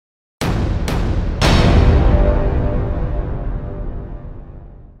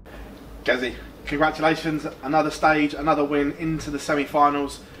Gazzy, congratulations, another stage, another win into the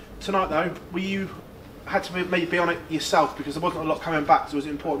semi-finals. Tonight though, you had to maybe be on it yourself because there wasn't a lot coming back, so was it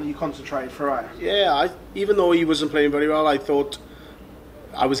important that you concentrated throughout? Yeah, even though he wasn't playing very well, I thought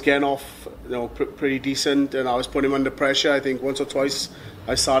I was getting off pretty decent, and I was putting him under pressure. I think once or twice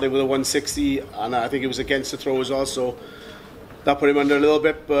I started with a 160, and I think it was against the throw as well, so that put him under a little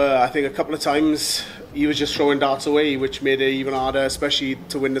bit. But I think a couple of times he was just throwing darts away, which made it even harder, especially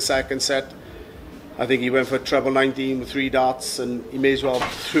to win the second set. I think he went for treble 19 with 3 darts, and he may as well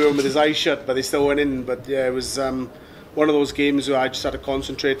threw them with his eyes shut, but they still went in. But yeah, it was one of those games where I just had to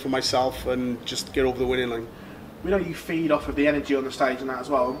concentrate for myself and just get over the winning line. We know you feed off of the energy on the stage and that as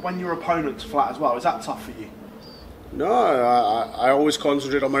well. When your opponent's flat as well, is that tough for you? No, I always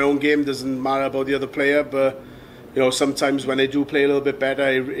concentrate on my own game. Doesn't matter about the other player, but sometimes when they do play a little bit better,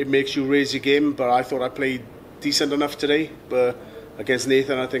 it makes you raise your game. But I thought I played decent enough today. But against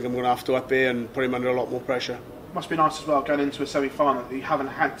Nathan, I think I'm going to have to up here and put him under a lot more pressure. Must be nice as well going into a semi-final that you haven't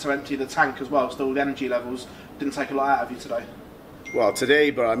had to empty the tank as well. Still, the energy levels didn't take a lot out of you today. Well,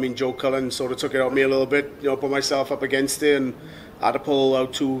 today, but I mean, Joe Cullen sort of took it out of me a little bit. Put myself up against it, and I had to pull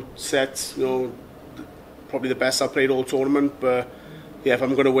out 2 sets. Probably the best I've played all tournament. But yeah, if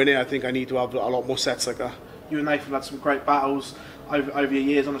I'm going to win it, I think I need to have a lot more sets like that. You and Nathan had some great battles over your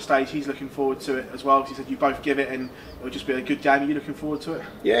years on the stage. He's looking forward to it as well. He said you both give it and it'll just be a good game. Are you looking forward to it?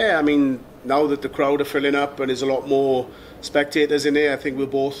 Yeah, I mean, now that the crowd are filling up and there's a lot more spectators in there, I think we'll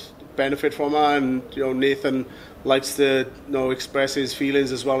both benefit from it. And Nathan likes to express his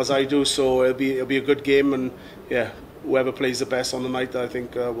feelings as well as I do, so it'll be a good game. And yeah, whoever plays the best on the night, I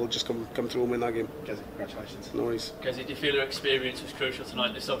think will just come through and win that game. Gazzy, congratulations. No worries. Gazzy, do you feel your experience was crucial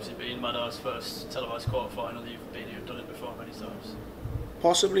tonight? This obviously being Madars' first televised quarter-final. You've been here and done it before many times.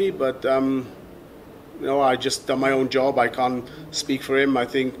 Possibly, but I just done my own job. I can't speak for him. I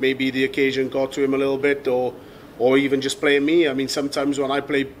think maybe the occasion got to him a little bit, or even just playing me. I mean, sometimes when I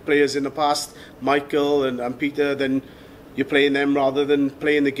play players in the past, Michael and Peter, then you're playing them rather than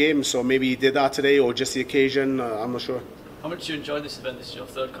playing the game. So maybe he did that today, or just the occasion. I'm not sure. How much do you enjoy this event? This is your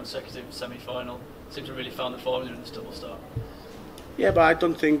 3rd consecutive semi-final. Seem to have really found the formula in this double start. Yeah, but I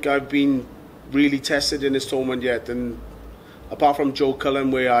don't think I've been really tested in this tournament yet. And apart from Joe Cullen,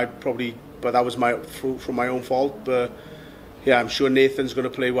 but that was from my own fault. But yeah, I'm sure Nathan's going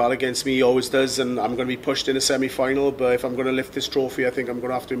to play well against me. He always does, and I'm going to be pushed in a semi-final. But if I'm going to lift this trophy, I think I'm going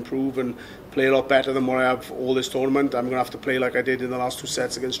to have to improve and play a lot better than what I have all this tournament. I'm going to have to play like I did in the last 2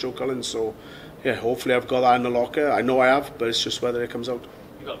 sets against Joe Cullen. So yeah, hopefully I've got that in the locker. I know I have, but it's just whether it comes out.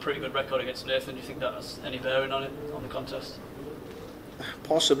 You've got a pretty good record against Nathan. Do you think that has any bearing on it, on the contest?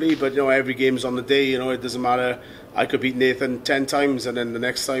 Possibly, but every game's on the day. It doesn't matter. I could beat Nathan 10 times, and then the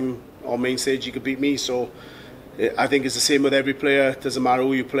next time on main stage he could beat me. So I think it's the same with every player. It doesn't matter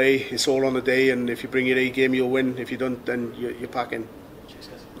who you play. It's all on the day, and if you bring your A game, you'll win. If you don't, then you're packing. Cheers,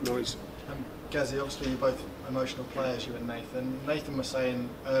 guys. No worries. Gazzy, obviously you're both emotional players, you and Nathan. Nathan was saying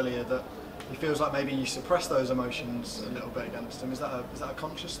earlier that he feels like maybe you suppress those emotions a little bit against him. Is that a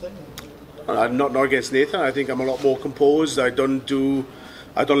conscious thing? Not against Nathan. I think I'm a lot more composed. I don't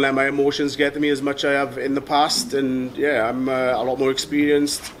let my emotions get to me as much as I have in the past. And yeah, I'm a lot more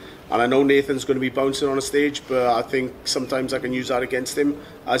experienced. And I know Nathan's going to be bouncing on a stage, but I think sometimes I can use that against him,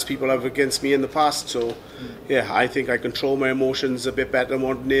 as people have against me in the past. So yeah, I think I control my emotions a bit better than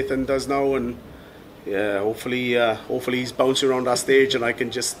what Nathan does now. And yeah, hopefully he's bouncing around that stage and I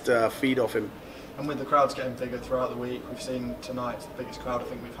can just feed off him. And with the crowds getting bigger throughout the week, we've seen tonight the biggest crowd I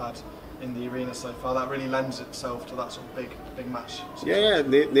think we've had in the arena so far. That really lends itself to that sort of big match. Yeah,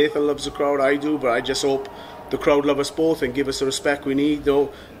 Nathan loves the crowd, I do, but I just hope the crowd love us both and give us the respect we need.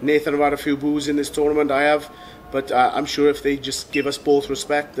 Though Nathan have had a few boos in this tournament, I have, but I'm sure if they just give us both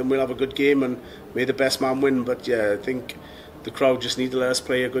respect, then we'll have a good game and may the best man win. But yeah, I think the crowd just need to let us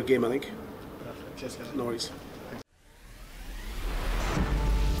play a good game, I think. Perfect. Cheers, guys. No worries.